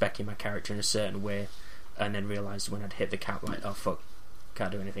kind of speccing my character in a certain way, and then realised when I'd hit the cap, like, oh fuck,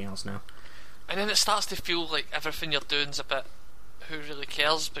 can't do anything else now. And then it starts to feel like everything you're doing's a bit, who really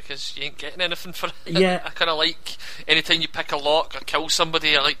cares, because you ain't getting anything for it. Yeah. I kind of like anytime you pick a lock or kill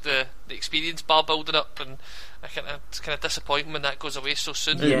somebody, I like the experience bar building up, and it's kind of disappointing when that goes away so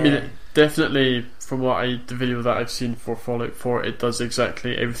soon. Yeah. I mean, it definitely, from the video that I've seen for Fallout 4, it does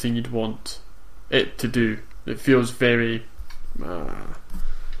exactly everything you'd want it to do. It feels very,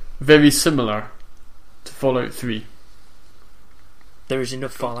 very similar to Fallout 3. There is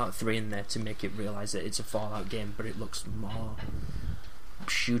enough Fallout 3 in there to make it realise that it's a Fallout game, but it looks more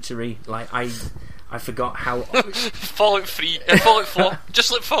shootery. Like, I forgot how... Fallout 3, Fallout 4,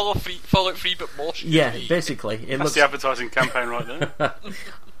 just like Fallout 3 but more shootery. Yeah, basically. That's the advertising campaign right there.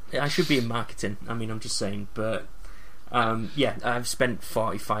 I should be in marketing, I mean, I'm just saying, but... I've spent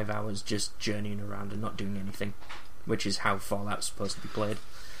 45 hours just journeying around and not doing anything, which is how Fallout's supposed to be played.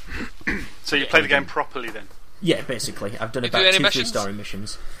 So you play the game properly then? Yeah, basically. I've done about 2-3 story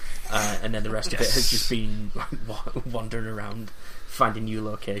missions, and then the rest of it has just been wandering around, finding new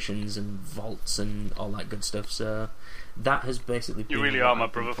locations and vaults and all that good stuff. So that has basically been... You really are my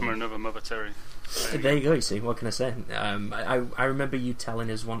brother from another mother, Terry. There you go, you see, what can I say? I remember you telling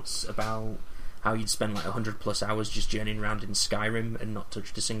us once about how you'd spend like 100+ hours just journeying around in Skyrim and not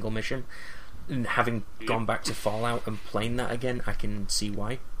touched a single mission. And having gone back to Fallout and playing that again, I can see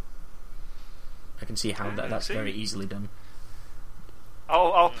why. I can see how that's very easily done.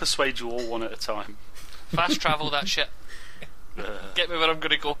 I'll persuade you all one at a time. Fast travel that shit. Get me where I'm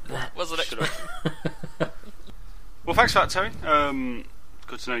going to go. Where's the next one? Well, thanks for that, Terry.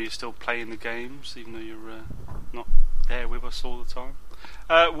 Good to know you're still playing the games, even though you're not there with us all the time.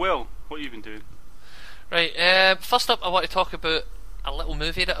 Will, what have you been doing? Right, first up I want to talk about a little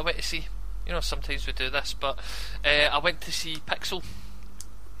movie that I went to see. You know, sometimes we do this, but I went to see Pixel.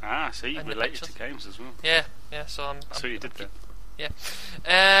 Ah, so you related to games as well. Yeah, so I'm you did that.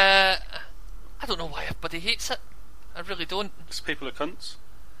 Yeah. I don't know why everybody hates it. I really don't. Because people are cunts?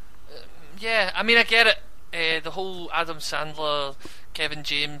 Yeah, I mean, I get it. The whole Adam Sandler, Kevin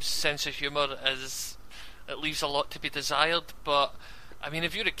James sense of humour it leaves a lot to be desired, but I mean,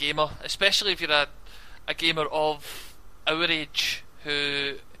 if you're a gamer, especially if you're a gamer of our age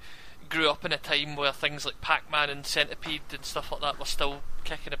who grew up in a time where things like Pac-Man and Centipede and stuff like that were still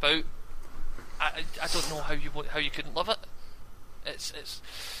kicking about, I don't know how you couldn't love it.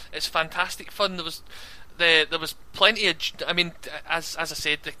 It's fantastic fun. There was plenty of, I mean, as I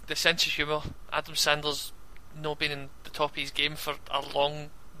said, the sense of humour. Adam Sandler's not been in the top of his game for a long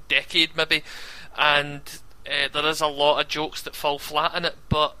decade maybe, and there is a lot of jokes that fall flat in it,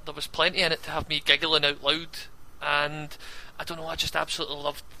 but there was plenty in it to have me giggling out loud. And I don't know, I just absolutely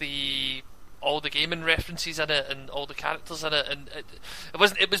loved all the gaming references in it and all the characters in it, and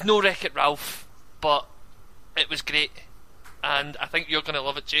it was no Wreck-It Ralph, but it was great. And I think you're going to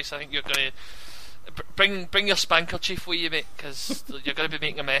love it, Jace. I think you're going to bring your spanker chief with you, mate, because you're going to be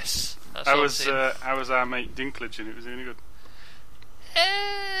making a mess. How was our mate Dinklage, and it was really good.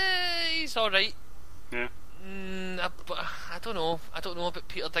 He's all right. Yeah. I don't know about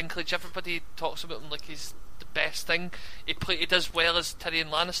Peter Dinklage. Everybody talks about him like he's the best thing. He does well as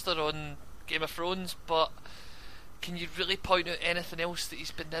Tyrion Lannister on Game of Thrones, but can you really point out anything else that he's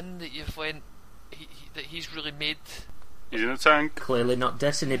been in that you've went that he's really made? He's in a tank. Clearly not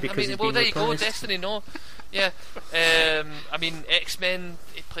Destiny, because he's been there replaced. You go, Destiny, no. Yeah. I mean, X-Men,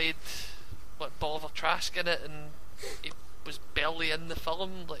 he played Bolivar Trask in it, and he was barely in the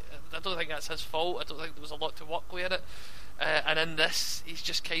film. Like, I don't think that's his fault. I don't think there was a lot to work with in it. And in this, he's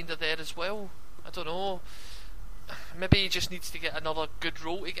just kind of there as well. I don't know. Maybe he just needs to get another good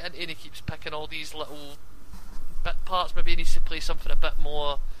role to get into, and he keeps picking all these little bit parts. Maybe he needs to play something a bit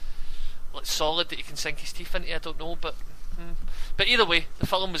more like solid that he can sink his teeth into. I don't know, but either way, the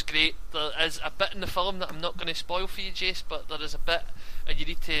film was great. There is a bit in the film that I'm not going to spoil for you, Jace, but there is a bit, and you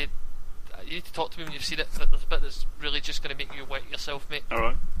need to talk to me when you've seen it. But there's a bit that's really just going to make you wet yourself, mate. All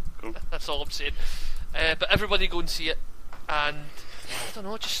right, cool. That's all I'm saying. But everybody go and see it, and I don't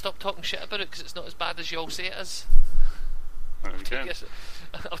know, just stop talking shit about it, because it's not as bad as you all say it is.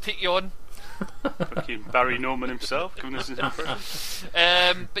 I'll take you on. Fucking Barry Norman himself giving us his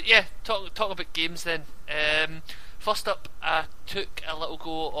but yeah, talk about games then. First up, I took a little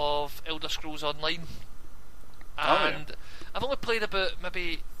go of Elder Scrolls Online, and I've only played about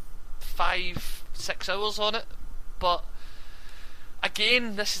maybe 5-6 hours on it, but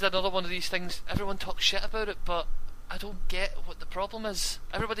again, this is another one of these things, everyone talks shit about it, but I don't get what the problem is.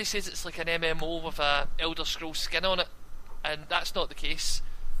 Everybody says it's like an MMO with a Elder Scrolls skin on it, and that's not the case.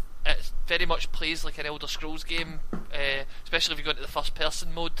 It very much plays like an Elder Scrolls game, especially if you go into the first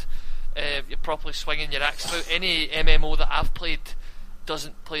person mode. You're properly swinging your axe about. Any MMO that I've played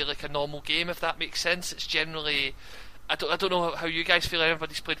doesn't play like a normal game, if that makes sense. It's generally, I don't know how you guys feel.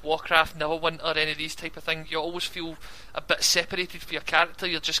 Everybody's played Warcraft, Neverwinter, or any of these type of things. You always feel a bit separated for your character.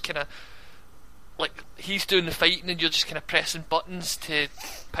 You're just kind of like, he's doing the fighting and you're just kind of pressing buttons to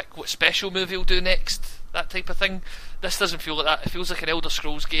pick what special move he'll do next, that type of thing. This doesn't feel like that. It feels like an Elder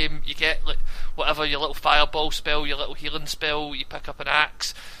Scrolls game. You get like whatever, your little fireball spell, your little healing spell, you pick up an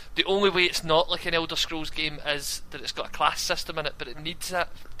axe. The only way it's not like an Elder Scrolls game is that it's got a class system in it, but it needs that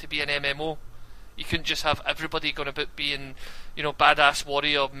to be an MMO. You couldn't just have everybody going about being, you know, badass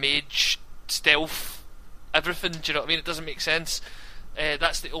warrior, mage, stealth, everything. Do you know what I mean? It doesn't make sense.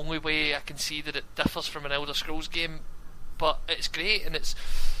 That's the only way I can see that it differs from an Elder Scrolls game. But it's great, and it's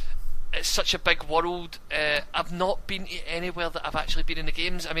such a big world. I've not been to anywhere that I've actually been in the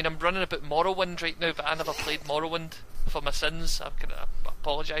games. I mean, I'm running about Morrowind right now, but I never played Morrowind for my sins. I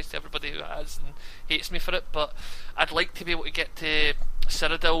apologise to everybody who has and hates me for it, but I'd like to be able to get to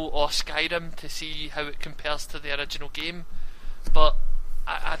Cyrodiil or Skyrim to see how it compares to the original game. but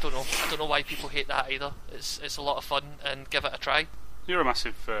I don't know. I don't know why people hate that either. It's a lot of fun, and give it a try. You're a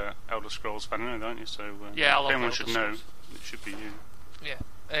massive Elder Scrolls fan, aren't you? So yeah, I love anyone Elder should Scrolls. know. It should be you. Yeah.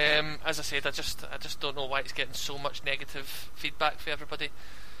 As I said, I just don't know why it's getting so much negative feedback for everybody.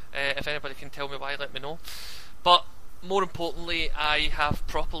 If anybody can tell me why, let me know. But more importantly, I have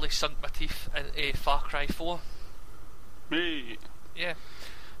properly sunk my teeth in a Far Cry 4. Me. Yeah.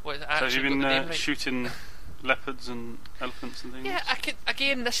 So have you been shooting leopards and elephants and things? Yeah,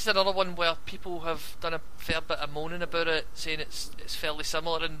 again, this is another one where people have done a fair bit of moaning about it, saying it's fairly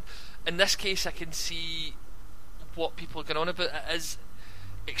similar, and in this case I can see what people are going on about. It is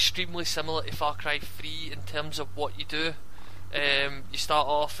extremely similar to Far Cry 3 in terms of what you do. You start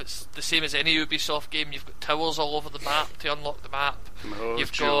off, it's the same as any Ubisoft game. You've got towers all over the map to unlock the map.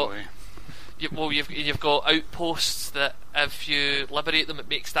 You've got outposts that if you liberate them, it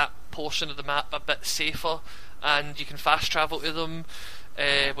makes that portion of the map a bit safer, and you can fast travel to them,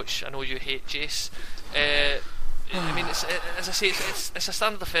 which I know you hate, Jace. I mean, as I say, it's a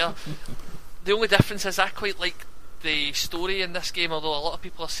standard affair. The only difference is I quite like the story in this game, although a lot of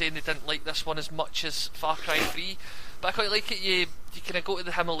people are saying they didn't like this one as much as Far Cry 3. But I quite like it. You kind of go to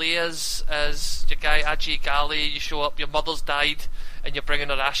the Himalayas as your guy Ajay Ghale. You show up, your mother's died, and you're bringing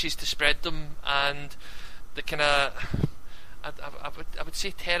her ashes to spread them. And the kind of, I would say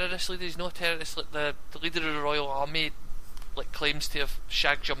terrorist leader. He's not a terrorist. Like the leader of the Royal Army, like claims to have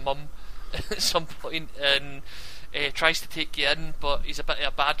shagged your mum at some point, and tries to take you in, but he's a bit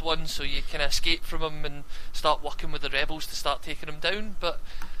of a bad one. So you kind of escape from him and start working with the rebels to start taking him down. But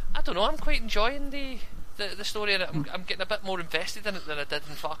I don't know. I'm quite enjoying the story, and I'm getting a bit more invested in it than I did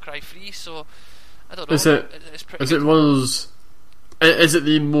in Far Cry 3, so I don't know. It's pretty good. It one of those? Is it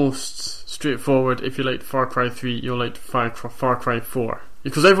the most straightforward? If you liked Far Cry 3, you'll like Far Cry 4,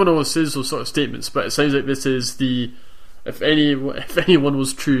 because everyone always says those sort of statements, but it sounds like this is the if anyone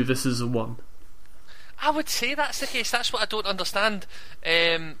was true, this is the one. I would say that's the case. That's what I don't understand.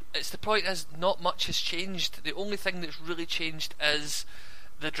 It's the point is not much has changed. The only thing that's really changed is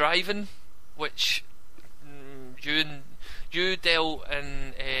the driving, which you, Del,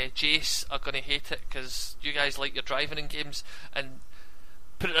 and Jace are going to hate it because you guys like your driving in games. And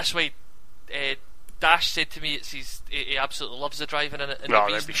put it this way, Dash said to me he absolutely loves the driving in it, and the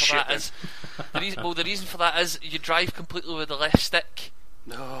reason for that is the reason for that is you drive completely with the left stick.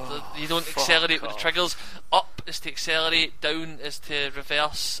 You don't accelerate with the triggers. Up is to accelerate, down is to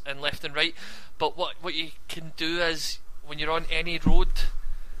reverse, and left and right. But what you can do is when you're on any road,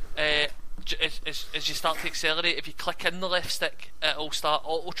 as you start to accelerate, if you click in the left stick, it'll start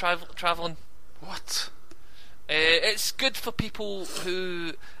auto travelling. What? It's good for people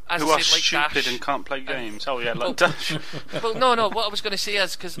who are stupid Dash and can't play games. Dash. Well, no. What I was going to say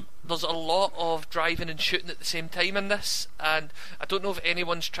is because there's a lot of driving and shooting at the same time in this, and I don't know if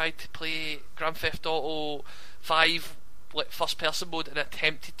anyone's tried to play Grand Theft Auto 5 like first person mode and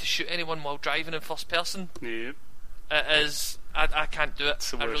attempted to shoot anyone while driving in first person. Yep. It is. I can't do it.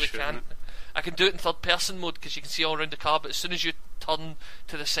 I really can't. I can do it in third person mode because you can see all around the car, but as soon as you turn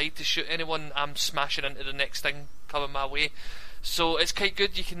to the side to shoot anyone, I'm smashing into the next thing coming my way. So it's quite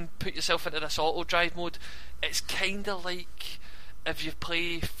good. You can put yourself into this auto drive mode. It's kind of like if you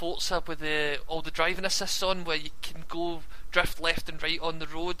play Forza with all the driving assists on, where you can go drift left and right on the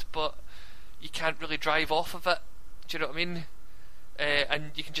road, but you can't really drive off of it. Do you know what I mean?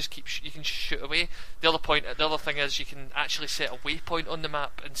 And you can just you can shoot away. The other thing is you can actually set a waypoint on the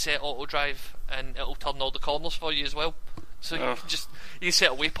map and set auto drive, and it'll turn all the corners for you as well. So you can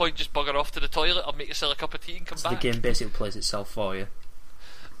set a waypoint, just bugger off to the toilet or make yourself a cup of tea and come back. The game basically plays itself for you.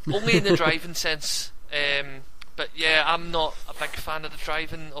 Only in the driving sense. But yeah, I'm not a big fan of the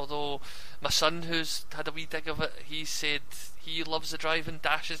driving, although my son, who's had a wee dig of it, he said he loves the driving.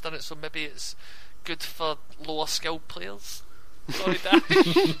 Dash has done it, so maybe it's good for lower skilled players. Sorry, Dash.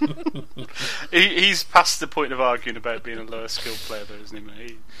 He's past the point of arguing about being a lower skilled player, though, isn't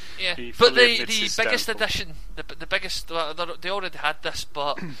he? But the biggest addition, the biggest, they already had this,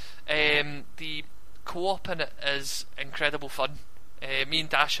 but the co-op in it is incredible fun. Me and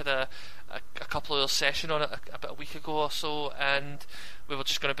Dash had a couple of hours session on it about a week ago or so, and we were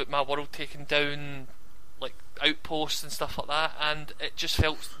just going to book my world, taking down like outposts and stuff like that, and it just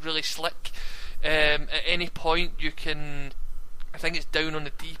felt really slick. At any point you can, I think it's down on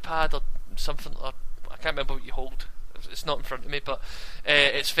the D-pad or something, or I can't remember what you hold, it's not in front of me, but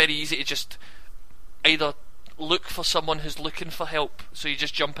it's very easy to just either look for someone who's looking for help, so you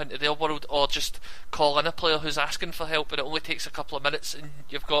just jump into their world, or just call in a player who's asking for help, and it only takes a couple of minutes, and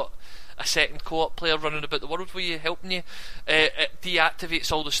you've got a second co-op player running about the world with you, helping you. It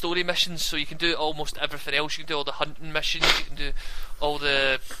deactivates all the story missions, so you can do almost everything else. You can do all the hunting missions, you can do all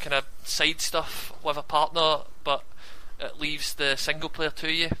the kind of side stuff with a partner, but it leaves the single player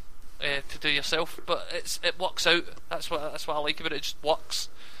to you to do yourself. But it works out. That's what I like about it. It just works,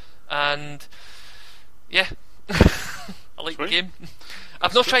 and yeah, I like the game.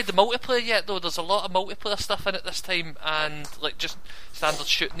 I've not tried the multiplayer yet, though. There's a lot of multiplayer stuff in it this time, and like just standard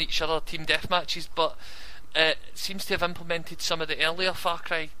shooting each other, team deathmatches. But it seems to have implemented some of the earlier Far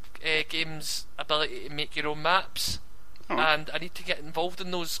Cry games' ability to make your own maps. And I need to get involved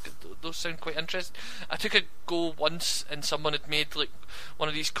in those. Those sound quite interesting. I took a go once, and someone had made like one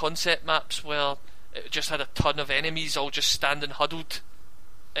of these concept maps where it just had a ton of enemies all just standing huddled,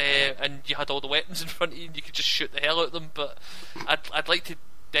 and you had all the weapons in front of you, and you could just shoot the hell out of them. But I'd like to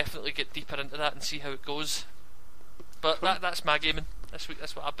definitely get deeper into that and see how it goes. But that's my gaming this week.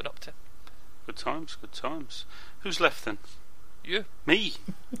 That's what I've been up to. Good times, good times. Who's left then? You. Me.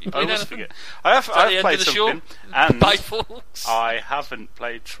 You I always forget. I have played something, and bye, folks. I haven't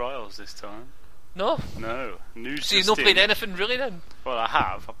played Trials this time. No. News. So you've not played anything really then? Well, I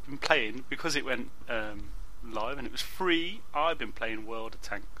have. I've been playing because it went live and it was free. I've been playing World of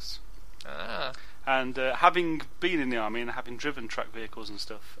Tanks. And having been in the army and having driven track vehicles and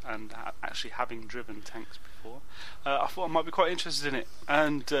stuff, and actually having driven tanks before, I thought I might be quite interested in it.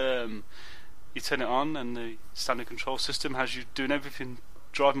 And you turn it on, and the standard control system has you doing everything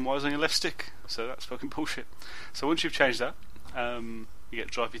driving wise on your left stick. So that's fucking bullshit. So once you've changed that, you get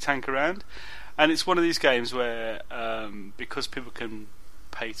to drive your tank around, and it's one of these games where because people can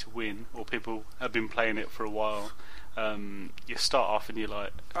pay to win, or people have been playing it for a while, you start off and you're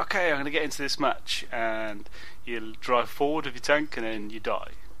like, okay, I'm going to get into this match, and you drive forward with your tank, and then you die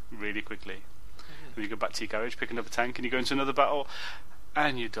really quickly. And you go back to your garage, pick another tank, and you go into another battle,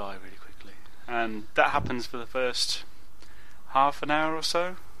 and you die really quickly. And that happens for the first half an hour or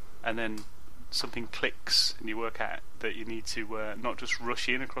so, and then something clicks, and you work out that you need to not just rush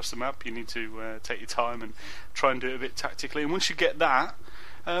in across the map. You need to take your time and try and do it a bit tactically. And once you get that,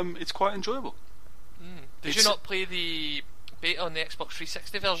 it's quite enjoyable. Did you not play the beta on the Xbox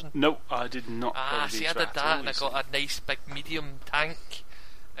 360 version? No, I did not. See, I did that, and I got a nice big medium tank,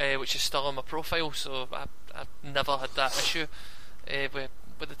 which is still on my profile. So I've never had that issue with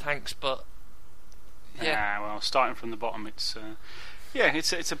the tanks, but. Yeah, well, starting from the bottom, it's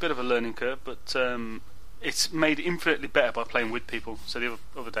a bit of a learning curve, but it's made infinitely better by playing with people. So the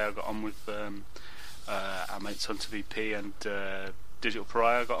other day I got on with our mates Hunter VP and Digital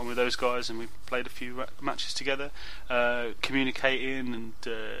Pariah. I got on with those guys, and we played a few matches together, communicating and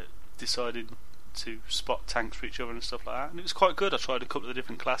decided to spot tanks for each other and stuff like that, and it was quite good. I tried a couple of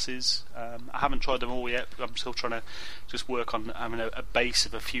different classes. I haven't tried them all yet. I'm still trying to just work on having a base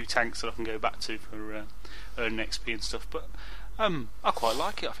of a few tanks that I can go back to for earning XP and stuff. But I quite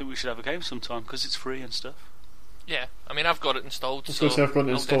like it. I think we should have a game sometime because it's free and stuff. Yeah, I mean, I've got it installed. So I've got it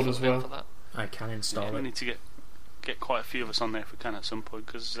installed as well. I can install it. We need to get quite a few of us on there if we can at some point,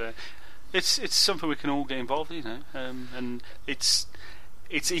 because it's something we can all get involved in, you know, and it's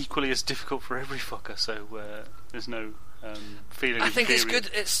equally as difficult for every fucker, so there's no feeling. I think inferior.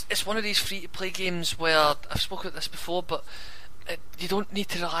 it's good. It's one of these free-to-play games where I've spoken about this before, but you don't need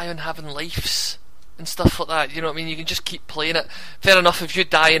to rely on having lives and stuff like that. You know what I mean? You can just keep playing it. Fair enough, if you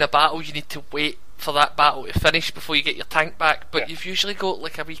die in a battle, you need to wait for that battle to finish before you get your tank back. But you've usually got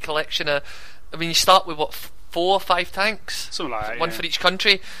like a wee collection of. I mean, you start with what, 4 or 5 tanks, something like that, one for each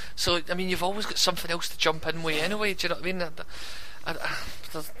country. So I mean, you've always got something else to jump in with anyway. Do you know what I mean?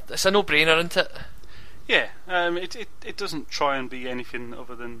 It's a no-brainer, isn't it? Yeah, it doesn't try and be anything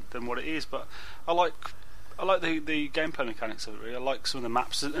other than what it is, but I like the gameplay mechanics of it. Really, I like some of the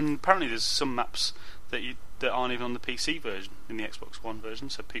maps, and apparently there's some maps that aren't even on the PC version in the Xbox One version.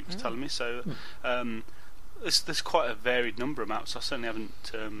 So Pete was telling me. So there's quite a varied number of maps. I certainly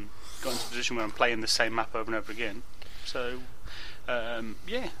haven't got into a position where I'm playing the same map over and over again. So.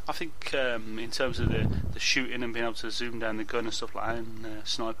 I think in terms of the shooting and being able to zoom down the gun and stuff like that, in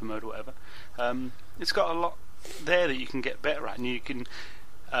sniper mode or whatever, it's got a lot there that you can get better at, and you can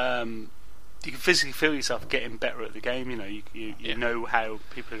physically feel yourself getting better at the game. You know, you know how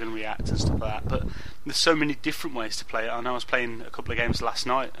people are going to react and stuff like that. But there's so many different ways to play it. I know I was playing a couple of games last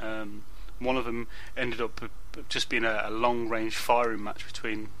night. One of them ended up just being a long range firing match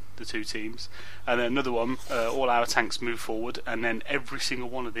between the two teams, and then another one, all our tanks moved forward, and then every single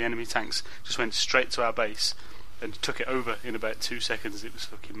one of the enemy tanks just went straight to our base, and took it over in about 2 seconds. It was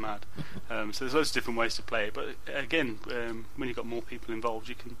fucking mad. So there's loads of different ways to play it, but again, when you've got more people involved,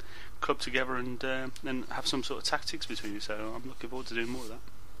 you can club together and have some sort of tactics between you. So I'm looking forward to doing more of that.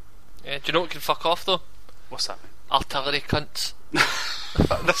 Yeah, do you know what can fuck off though? What's that mean? Artillery cunts.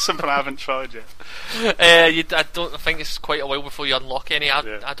 That's something I haven't tried yet. I think it's quite a while before you unlock any.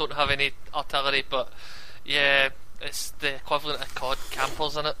 I don't have any artillery, but yeah, it's the equivalent of COD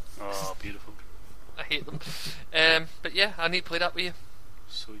campers in it. Oh, beautiful. I hate them. But yeah, I need to play that with you.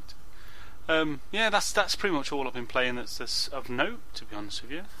 Sweet. Yeah, that's pretty much all I've been playing that's of note, to be honest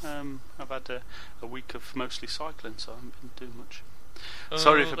with you. I've had a week of mostly cycling, so I haven't been doing much.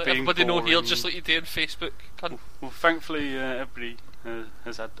 Sorry for being everybody boring. know here, just like you do on Facebook. Well, thankfully everybody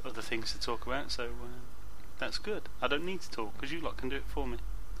has had other things to talk about, so that's good. I don't need to talk because you lot can do it for me,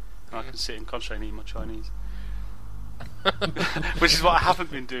 and I can sit and concentrate and eat my Chinese. Which is what I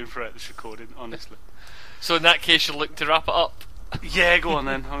haven't been doing throughout this recording, honestly. So in that case, you're looking to wrap it up. Yeah, go on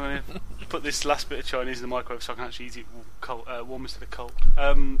then. I'm going to put this last bit of Chinese in the microwave so I can actually eat it warm instead of cold.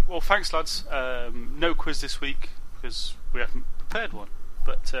 Well, thanks, lads. No quiz this week because we haven't prepared one.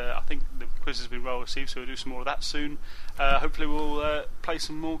 But I think the quiz has been well received, so we'll do some more of that soon. Hopefully we'll play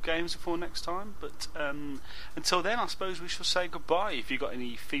some more games before next time. But until then, I suppose we shall say goodbye. If you've got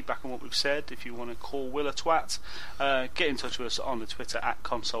any feedback on what we've said, if you want to call Will a twat, get in touch with us on the Twitter at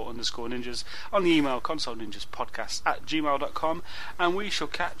console_ninjas, on the email consoleninjaspodcast@gmail.com, and we shall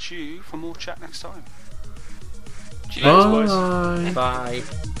catch you for more chat next time. Cheers, boys. Bye.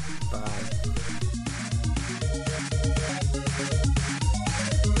 Bye.